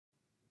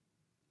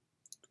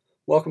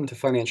Welcome to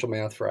Financial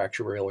Math for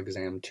Actuarial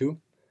Exam 2.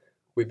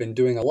 We've been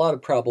doing a lot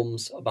of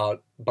problems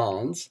about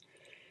bonds.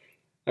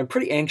 I'm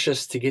pretty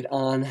anxious to get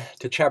on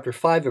to Chapter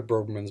 5 of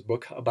Broverman's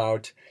book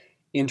about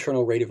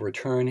internal rate of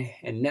return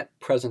and net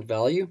present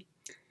value.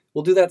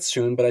 We'll do that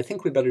soon, but I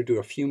think we better do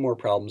a few more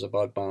problems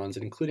about bonds,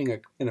 including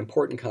an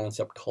important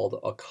concept called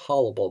a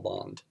callable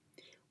bond,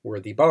 where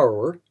the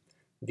borrower,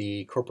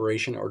 the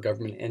corporation or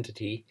government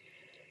entity,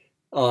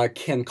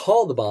 can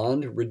call the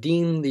bond,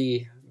 redeem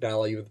the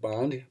value of the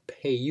bond,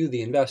 pay you,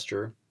 the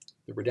investor,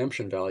 the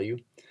redemption value,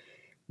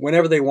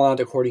 whenever they want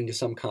according to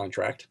some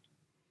contract.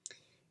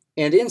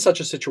 And in such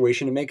a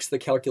situation, it makes the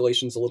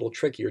calculations a little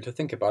trickier to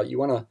think about. You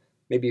want to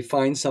maybe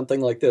find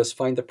something like this,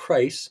 find the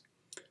price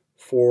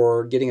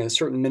for getting a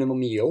certain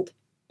minimum yield,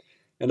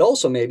 and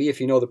also maybe, if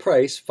you know the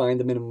price, find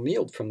the minimum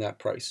yield from that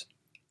price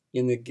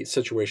in the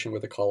situation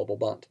with a callable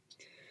bond.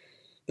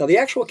 Now, the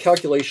actual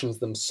calculations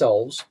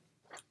themselves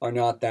are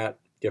not that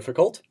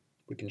difficult.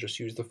 We can just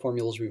use the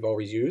formulas we've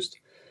always used.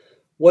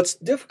 What's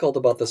difficult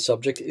about this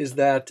subject is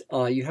that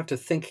you have to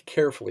think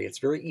carefully. It's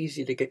very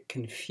easy to get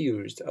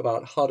confused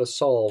about how to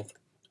solve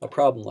a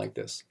problem like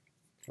this.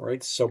 All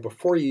right, so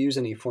before you use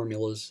any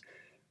formulas,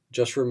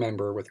 just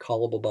remember with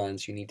callable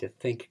bonds, you need to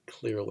think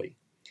clearly.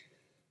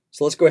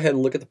 So let's go ahead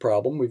and look at the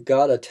problem. We've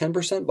got a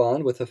 10%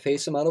 bond with a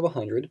face amount of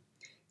 100.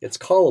 It's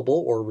callable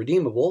or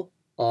redeemable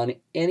on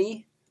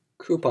any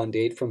coupon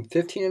date from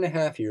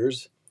 15.5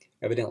 years.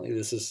 Evidently,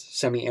 this is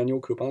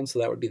semi-annual coupon, so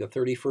that would be the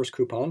 31st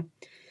coupon.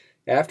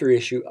 After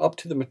issue, up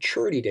to the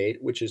maturity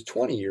date, which is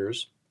 20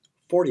 years,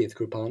 40th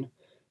coupon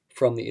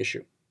from the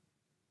issue.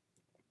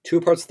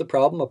 Two parts of the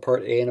problem, a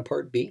part A and a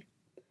part B.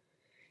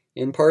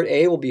 In part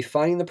A, we'll be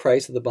finding the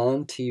price of the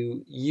bond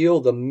to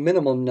yield the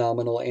minimum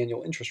nominal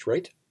annual interest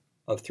rate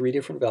of three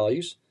different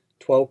values,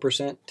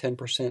 12%,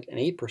 10%, and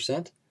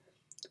 8%.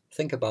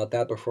 Think about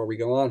that before we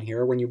go on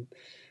here.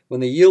 When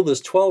the yield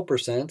is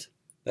 12%,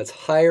 that's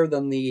higher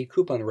than the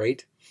coupon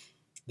rate.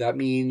 That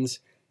means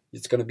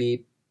it's going to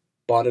be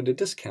bought at a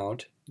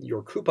discount.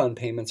 Your coupon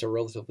payments are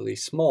relatively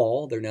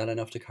small. They're not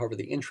enough to cover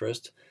the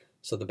interest,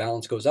 so the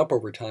balance goes up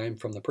over time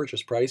from the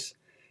purchase price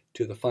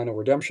to the final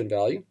redemption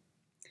value.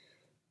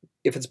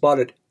 If it's bought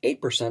at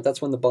 8%,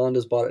 that's when the bond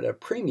is bought at a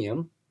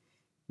premium.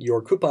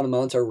 Your coupon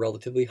amounts are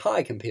relatively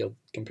high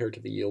compared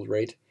to the yield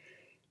rate,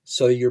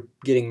 so you're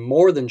getting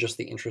more than just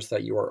the interest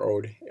that you are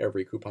owed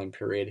every coupon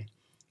period,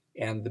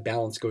 and the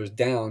balance goes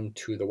down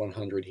to the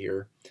 100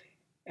 here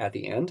at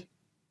the end.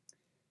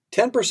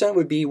 10%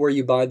 would be where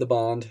you buy the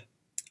bond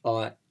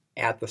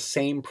at the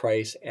same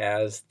price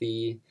as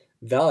the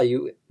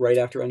value right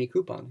after any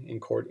coupon in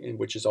court,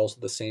 which is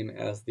also the same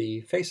as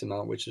the face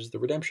amount, which is the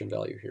redemption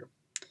value here.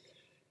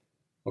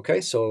 Okay,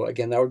 so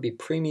again, that would be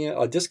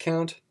a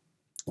discount,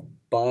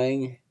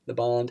 buying the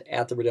bond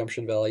at the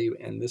redemption value,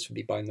 and this would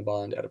be buying the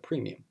bond at a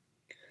premium.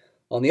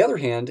 On the other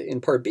hand,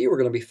 in part B, we're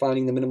going to be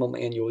finding the minimum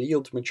annual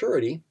yield to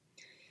maturity.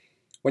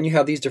 When you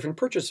have these different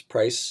purchase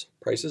prices,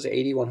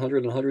 80, 100,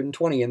 and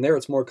 120, and there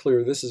it's more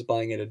clear this is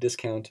buying at a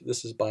discount,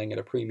 this is buying at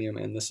a premium,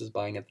 and this is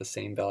buying at the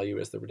same value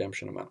as the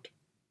redemption amount.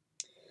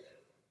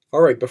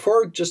 All right,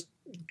 before just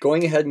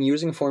going ahead and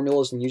using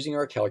formulas and using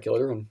our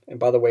calculator, and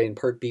by the way, in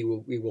part B,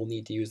 we will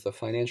need to use the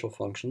financial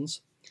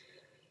functions.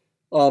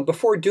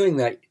 Before doing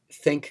that,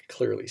 think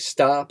clearly.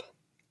 Stop.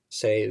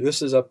 Say,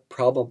 this is a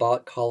problem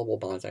about callable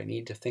bonds. I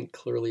need to think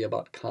clearly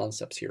about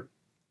concepts here.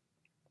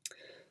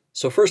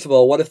 So first of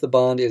all, what if the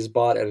bond is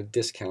bought at a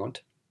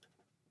discount?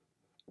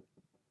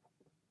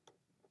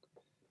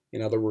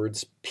 In other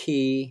words,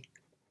 P,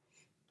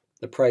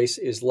 the price,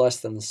 is less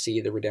than C,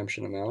 the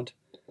redemption amount.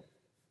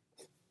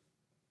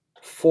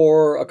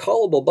 For a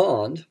callable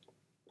bond,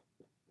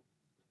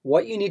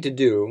 what you need to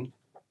do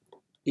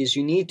is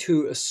you need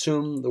to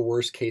assume the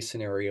worst case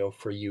scenario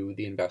for you,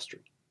 the investor.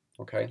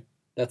 Okay?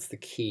 That's the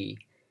key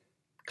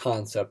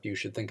concept you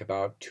should think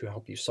about to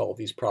help you solve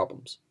these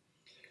problems.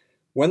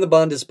 When the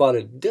bond is bought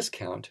at a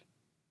discount,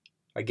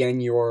 again,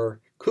 your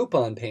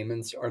coupon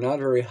payments are not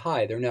very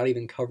high. They're not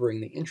even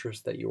covering the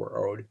interest that you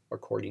are owed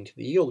according to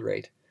the yield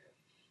rate.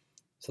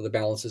 So the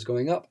balance is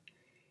going up.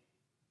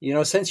 You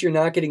know, since you're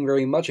not getting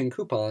very much in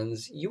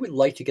coupons, you would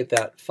like to get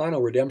that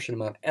final redemption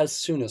amount as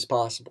soon as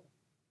possible.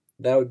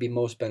 That would be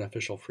most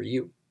beneficial for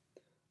you.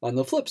 On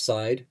the flip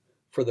side,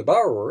 for the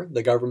borrower,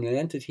 the government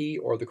entity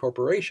or the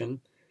corporation,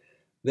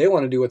 they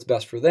want to do what's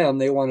best for them.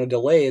 They want to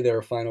delay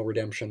their final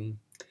redemption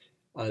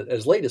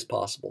as late as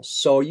possible.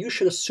 So you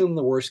should assume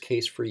the worst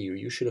case for you.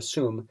 You should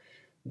assume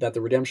that the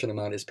redemption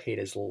amount is paid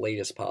as late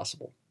as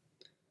possible.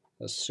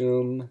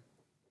 Assume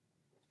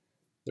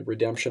the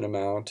redemption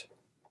amount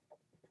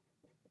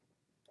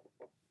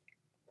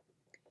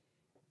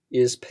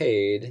is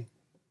paid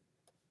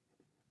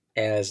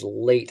as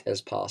late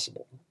as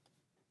possible,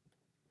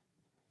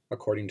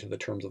 according to the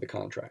terms of the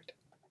contract,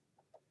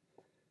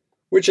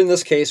 which in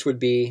this case would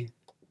be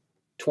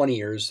 20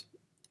 years,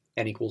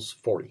 n equals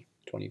 40,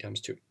 20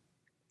 times 2.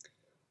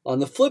 On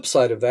the flip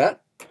side of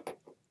that,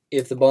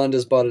 if the bond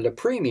is bought at a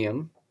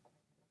premium,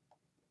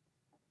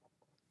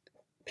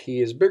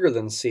 P is bigger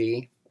than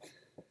C,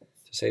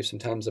 To save some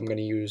time, I'm going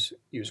to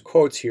use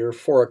quotes here.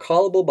 For a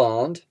callable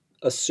bond,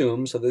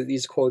 assume, so that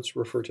these quotes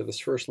refer to this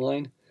first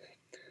line,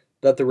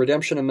 that the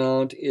redemption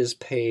amount is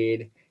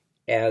paid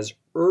as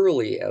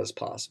early as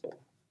possible.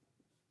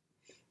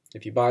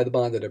 If you buy the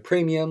bond at a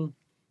premium,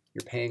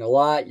 you're paying a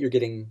lot, you're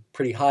getting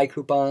pretty high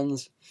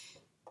coupons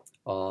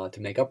to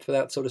make up for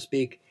that, so to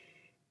speak.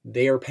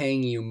 They are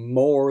paying you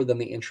more than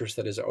the interest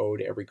that is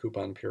owed every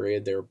coupon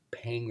period. They're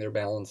paying their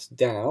balance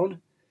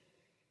down.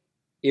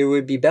 It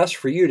would be best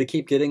for you to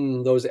keep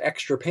getting those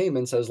extra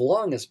payments as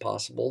long as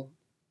possible.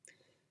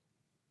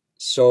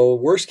 So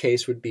worst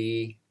case would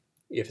be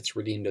if it's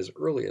redeemed as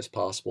early as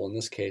possible. In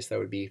this case, that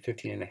would be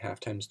 15.5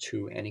 times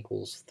 2, n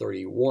equals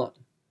 31.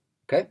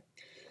 Okay?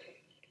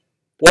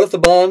 What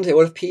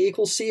if P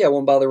equals C? I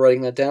won't bother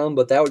writing that down,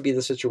 but that would be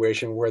the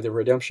situation where the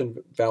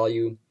redemption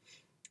value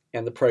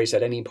and the price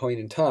at any point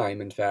in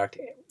time, in fact,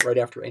 right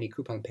after any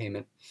coupon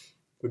payment,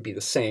 would be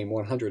the same,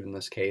 100 in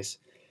this case,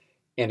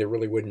 and it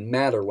really wouldn't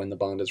matter when the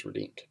bond is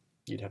redeemed.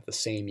 You'd have the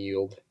same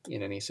yield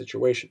in any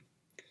situation.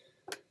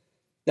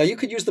 Now, you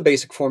could use the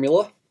basic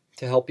formula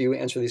to help you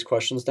answer these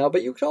questions now,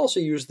 but you could also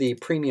use the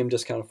premium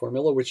discount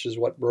formula, which is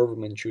what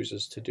Broverman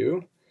chooses to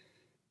do.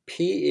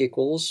 P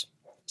equals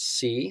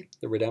C,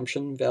 the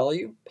redemption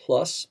value,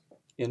 plus,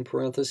 in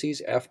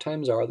parentheses, F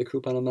times R, the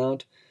coupon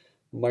amount,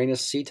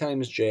 minus C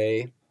times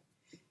J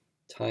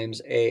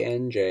times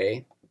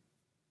ANJ.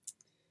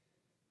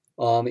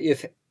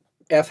 If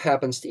F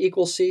happens to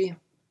equal C,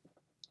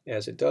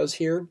 as it does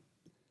here,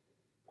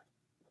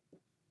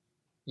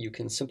 you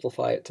can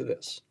simplify it to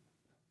this.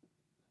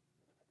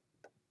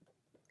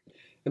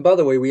 And by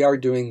the way, we are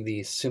doing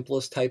the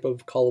simplest type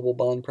of callable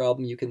bond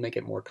problem. You can make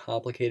it more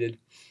complicated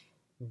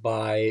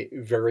by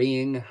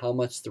varying how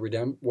much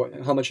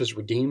how much is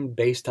redeemed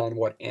based on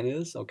what n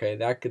is. Okay,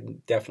 that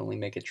could definitely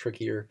make it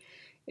trickier,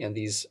 and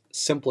these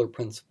simpler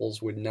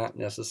principles would not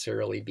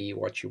necessarily be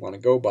what you want to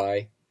go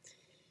by,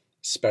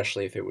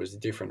 especially if it was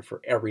different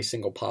for every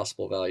single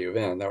possible value of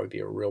n. That would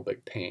be a real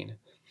big pain.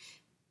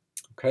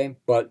 Okay,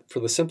 but for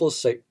the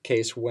simplest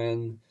case,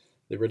 when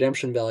the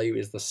redemption value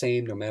is the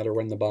same no matter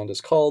when the bond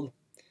is called,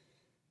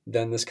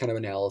 then this kind of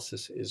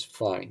analysis is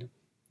fine.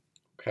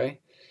 Okay,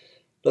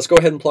 let's go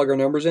ahead and plug our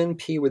numbers in.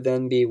 P would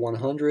then be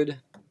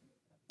 100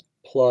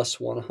 plus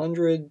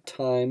 100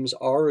 times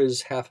R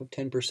is half of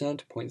 10%,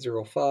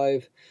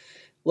 0.05.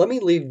 Let me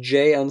leave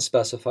J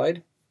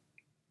unspecified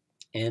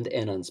and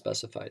N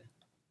unspecified.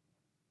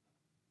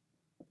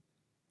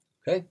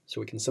 Okay, so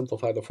we can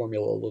simplify the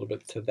formula a little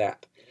bit to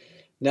that.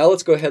 Now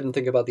let's go ahead and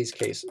think about these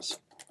cases.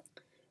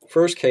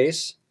 First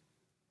case,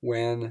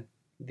 when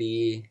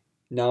the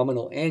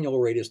nominal annual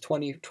rate is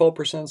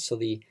 12%, so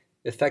the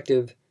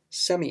effective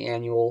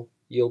semi-annual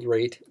yield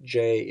rate,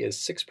 J, is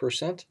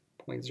 6%,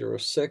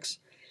 0.06.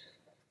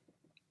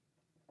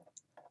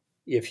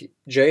 If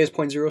J is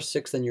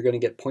 0.06, then you're going to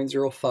get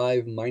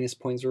 0.05 minus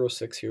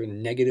 0.06 here,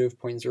 negative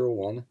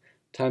 0.01,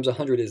 times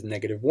 100 is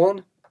negative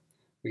 1.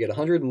 We get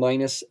 100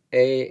 minus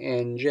A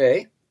and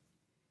J.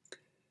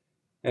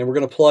 And we're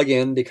going to plug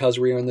in, because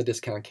we are in the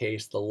discount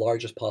case, the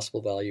largest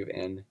possible value of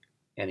n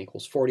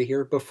equals 40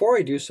 here. Before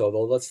I do so,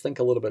 though, let's think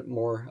a little bit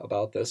more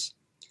about this.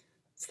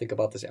 Let's think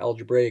about this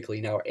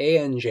algebraically. Now, A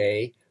and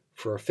J,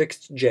 for a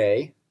fixed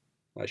J,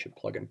 I should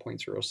plug in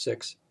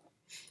 0.06,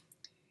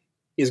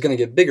 is going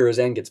to get bigger as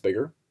n gets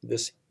bigger.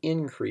 This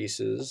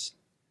increases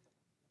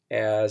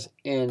as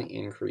n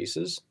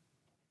increases.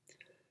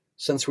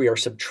 Since we are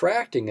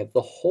subtracting it,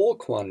 the whole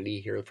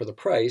quantity here for the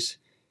price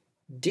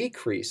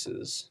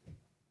decreases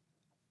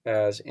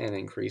as n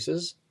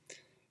increases.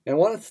 And I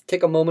want to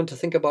take a moment to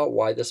think about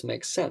why this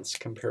makes sense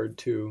compared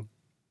to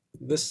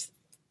this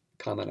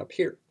comment up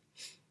here.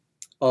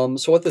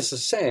 So what this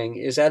is saying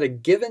is at a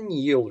given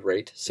yield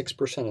rate,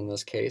 6% in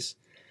this case,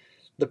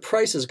 the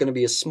price is going to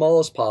be as small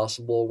as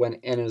possible when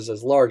n is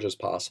as large as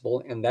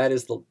possible, and that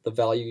is the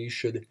value you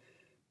should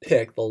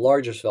pick, the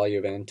largest value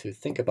of n, to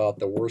think about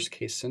the worst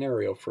case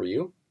scenario for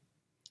you.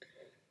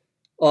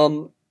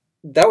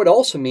 That would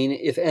also mean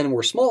if n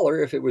were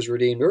smaller, if it was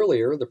redeemed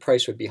earlier, the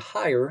price would be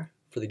higher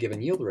for the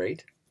given yield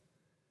rate.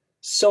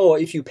 So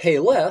if you pay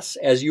less,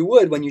 as you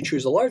would when you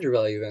choose a larger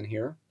value of n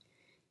here,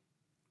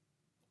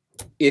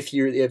 if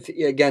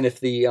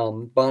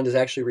the bond is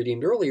actually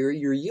redeemed earlier,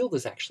 your yield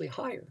is actually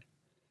higher.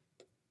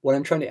 What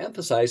I'm trying to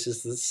emphasize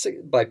is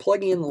that by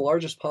plugging in the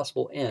largest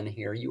possible n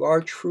here, you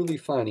are truly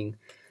finding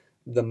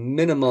the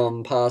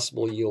minimum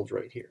possible yield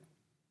rate here.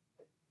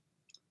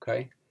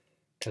 Okay?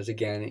 Because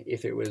again,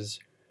 if it was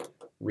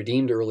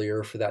redeemed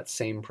earlier for that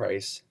same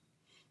price,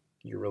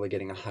 you're really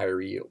getting a higher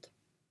yield,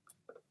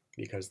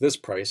 because this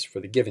price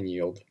for the given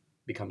yield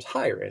becomes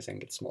higher as n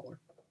gets smaller.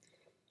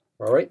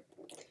 All right?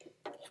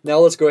 Now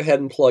let's go ahead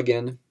and plug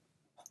in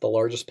the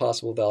largest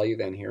possible value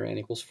of n here, n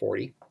equals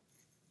 40,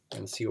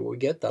 and see what we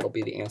get. That'll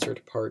be the answer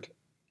to part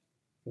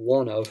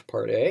 1 of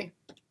part A.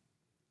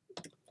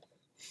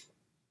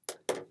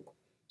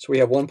 So we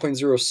have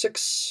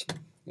 1.06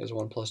 is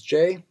 1 plus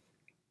j.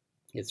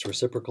 Its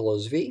reciprocal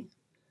is v.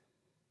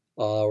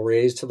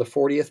 Raised to the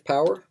 40th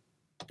power.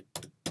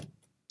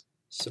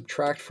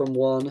 Subtract from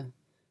 1,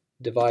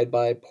 divide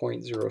by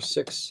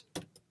 0.06,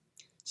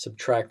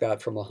 subtract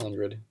that from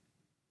 100.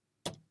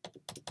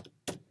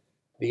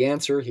 The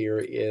answer here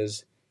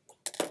is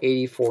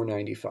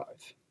 84.95.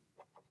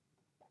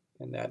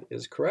 And that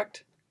is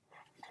correct.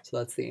 So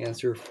that's the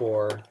answer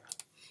for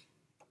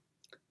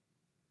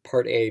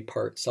part A,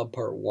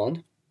 subpart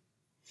 1.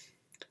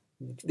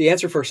 The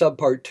answer for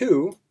subpart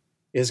 2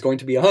 is going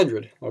to be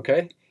 100,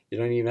 okay? You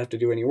don't even have to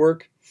do any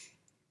work.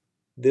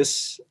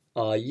 This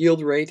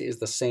yield rate is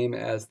the same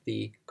as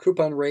the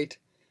coupon rate.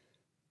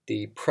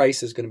 The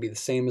price is going to be the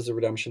same as the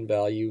redemption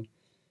value.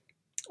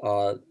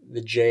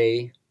 The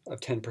J of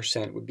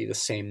 10% would be the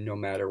same no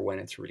matter when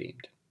it's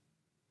redeemed.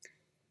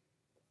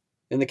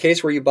 In the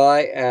case where you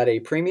buy at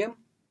a premium,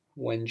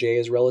 when J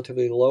is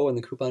relatively low and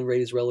the coupon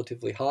rate is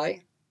relatively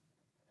high,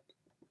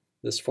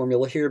 this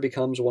formula here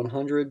becomes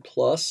 100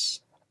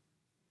 plus,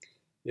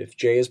 if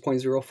J is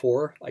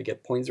 0.04, I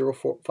get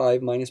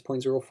 0.05 minus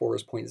 0.04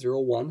 is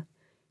 0.01,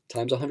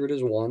 times 100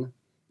 is 1.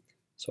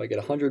 So I get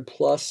 100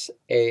 plus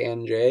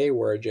ANJ,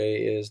 where J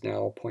is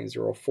now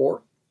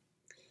 0.04.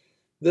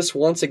 This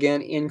once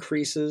again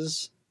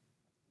increases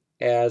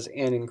as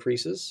N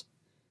increases,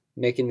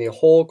 making the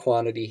whole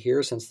quantity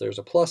here, since there's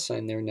a plus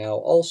sign there, now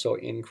also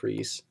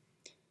increase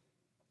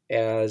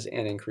as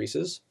N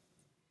increases.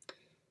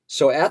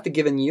 So at the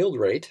given yield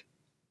rate,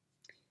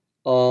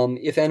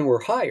 if N were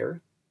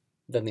higher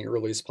than the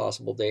earliest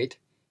possible date,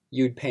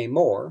 you'd pay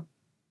more.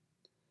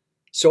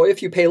 So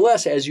if you pay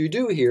less, as you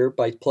do here,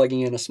 by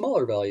plugging in a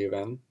smaller value of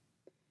N,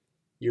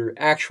 your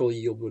actual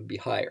yield would be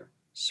higher.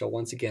 So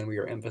once again, we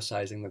are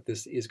emphasizing that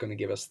this is going to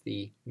give us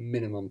the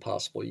minimum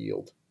possible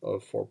yield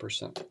of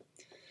 4%.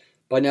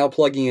 By now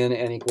plugging in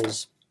N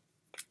equals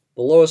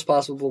the lowest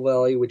possible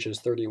value, which is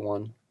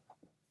 31.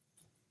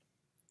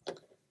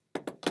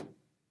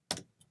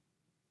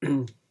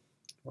 All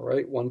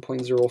right,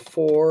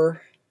 1.04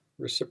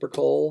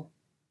 reciprocal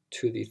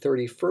to the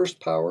 31st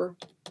power.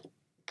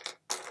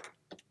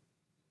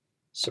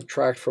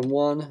 Subtract from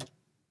 1,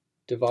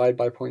 divide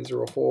by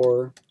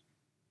 0.04,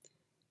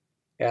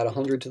 add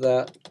 100 to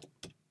that.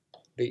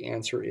 The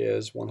answer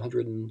is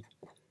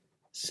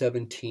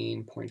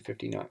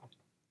 117.59,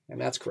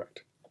 and that's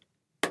correct.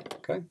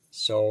 Okay,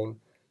 so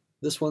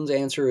this one's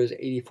answer is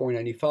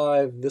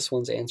 84.95, this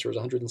one's answer is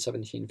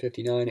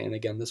 117.59, and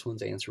again, this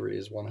one's answer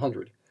is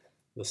 100,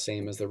 the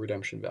same as the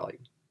redemption value.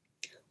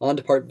 On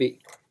to part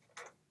B.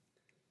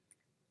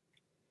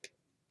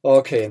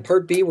 Okay, in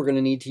part B, we're going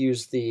to need to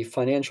use the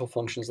financial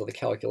functions of the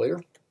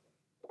calculator.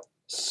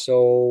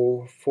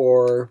 So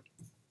for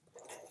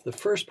the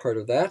first part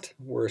of that,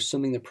 we're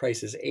assuming the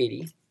price is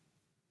 80.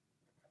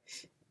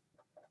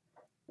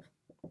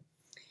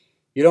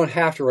 You don't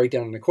have to write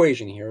down an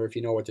equation here if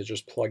you know what to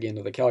just plug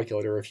into the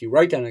calculator. If you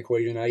write down an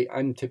equation,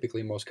 I'm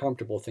typically most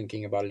comfortable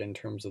thinking about it in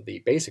terms of the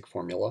basic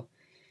formula.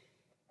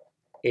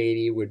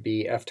 80 would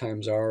be F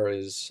times R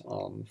is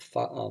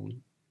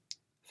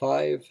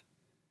 5.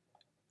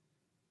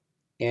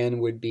 N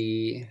would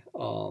be,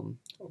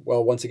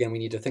 well, once again, we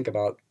need to think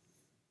about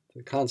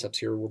the concepts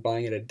here. We're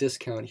buying at a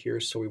discount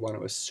here, so we want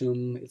to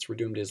assume it's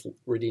redeemed as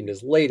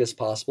late as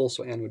possible,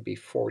 so N would be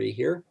 40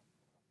 here.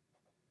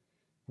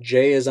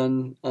 J is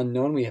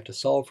unknown. We have to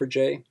solve for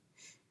J.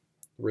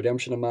 The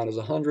redemption amount is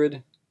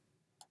 100.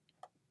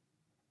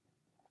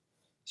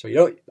 So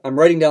I'm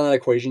writing down that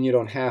equation. You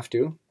don't have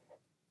to,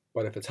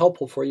 but if it's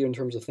helpful for you in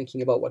terms of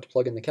thinking about what to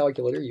plug in the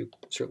calculator, you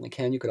certainly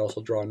can. You could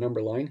also draw a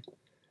number line.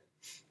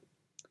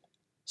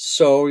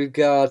 So we've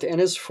got N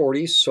is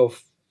 40, so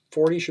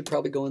 40 should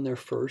probably go in there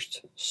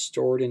first,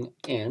 stored in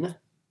N.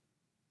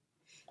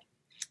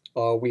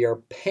 We are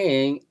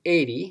paying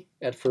 80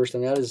 at first,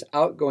 and that is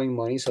outgoing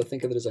money, so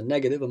think of it as a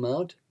negative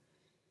amount.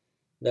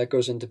 That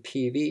goes into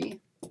PV.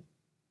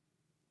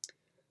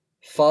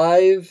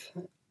 5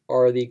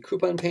 are the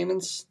coupon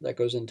payments. That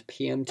goes into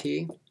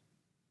PMT.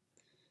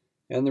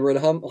 And the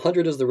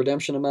 100 is the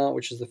redemption amount,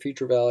 which is the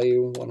future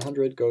value.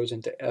 100 goes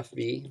into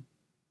FV.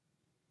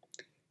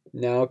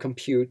 Now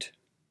compute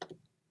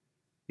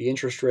the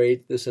interest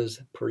rate. This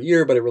is per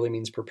year, but it really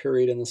means per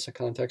period in this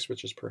context,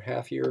 which is per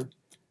half year.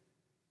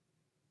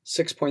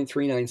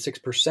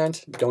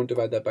 6.396%. Don't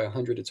divide that by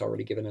 100. It's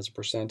already given as a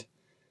percent.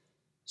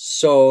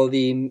 So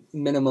the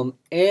minimum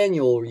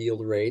annual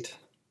yield rate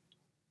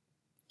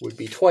would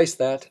be twice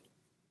that.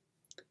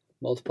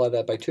 Multiply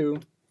that by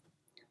 2.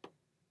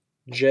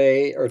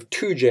 J, or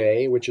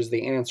 2J, which is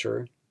the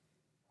answer,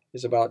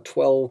 is about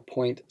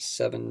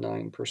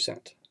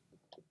 12.79%.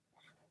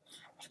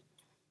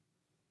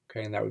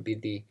 Okay, and that would be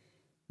the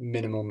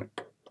minimum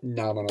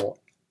nominal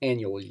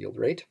annual yield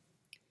rate.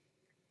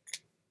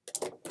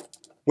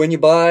 When you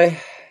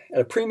buy at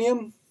a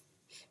premium,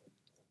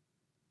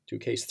 do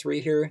case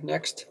 3 here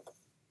next.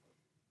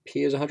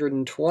 P is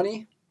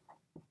 120.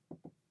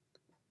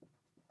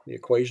 The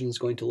equation is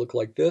going to look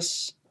like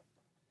this.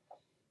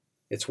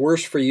 It's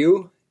worse for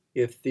you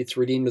if it's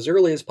redeemed as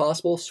early as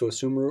possible, so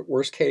assume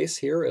worst case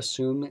here.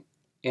 Assume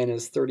N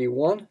is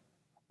 31.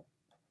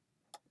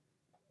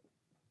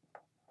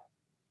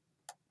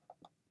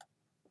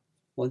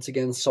 Once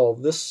again,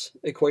 solve this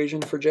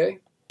equation for J.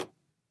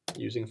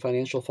 using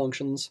financial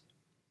functions.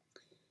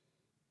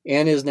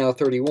 N is now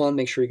 31.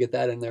 Make sure you get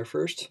that in there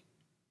first.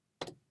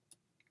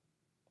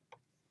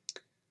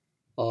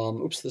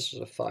 Oops, this is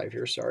a 5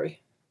 here,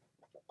 sorry.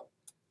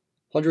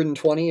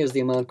 120 is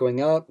the amount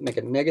going out. Make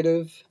it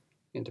negative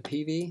into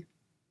PV.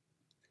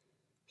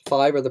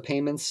 5 are the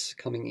payments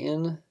coming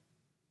in.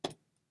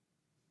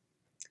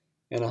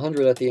 And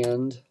 100 at the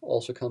end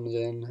also comes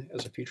in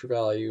as a future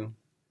value.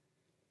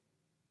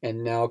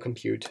 And now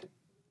compute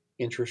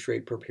interest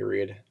rate per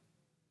period.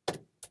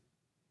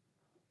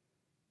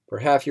 For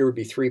half year would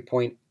be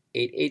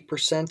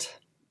 3.88%.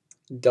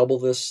 Double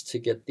this to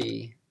get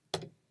the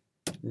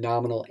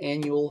nominal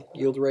annual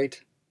yield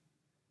rate.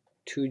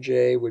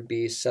 2J would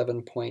be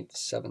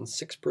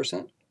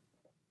 7.76%.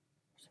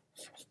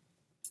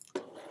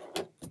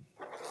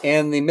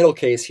 And the middle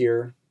case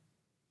here,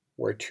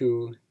 where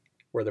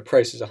the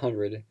price is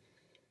 100,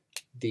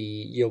 the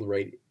yield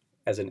rate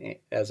as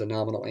a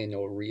nominal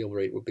annual yield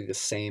rate would be the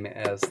same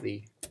as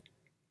the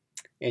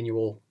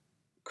annual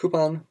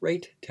coupon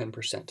rate,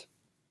 10%.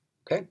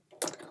 Okay,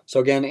 so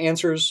again,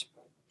 answers: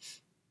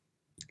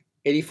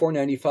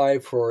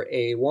 $84.95 for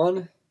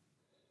A1,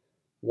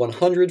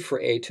 $100 for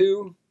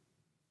A2,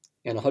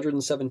 and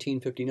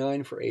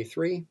 $117.59 for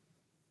A3.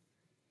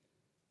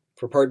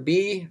 For Part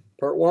B,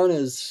 Part 1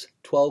 is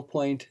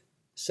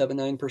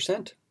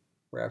 12.79%.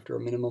 We're after a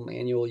minimum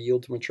annual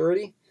yield to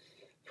maturity.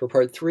 For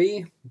Part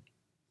 3,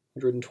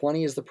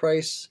 120 is the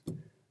price.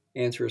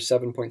 Answer is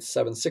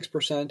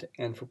 7.76%.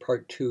 And for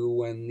Part 2,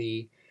 when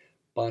the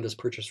bond is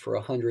purchased for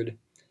 100,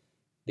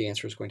 the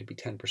answer is going to be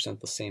 10%,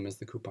 the same as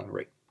the coupon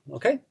rate.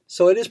 Okay,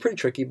 so it is pretty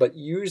tricky, but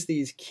use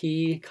these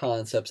key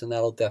concepts and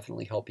that'll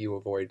definitely help you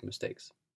avoid mistakes.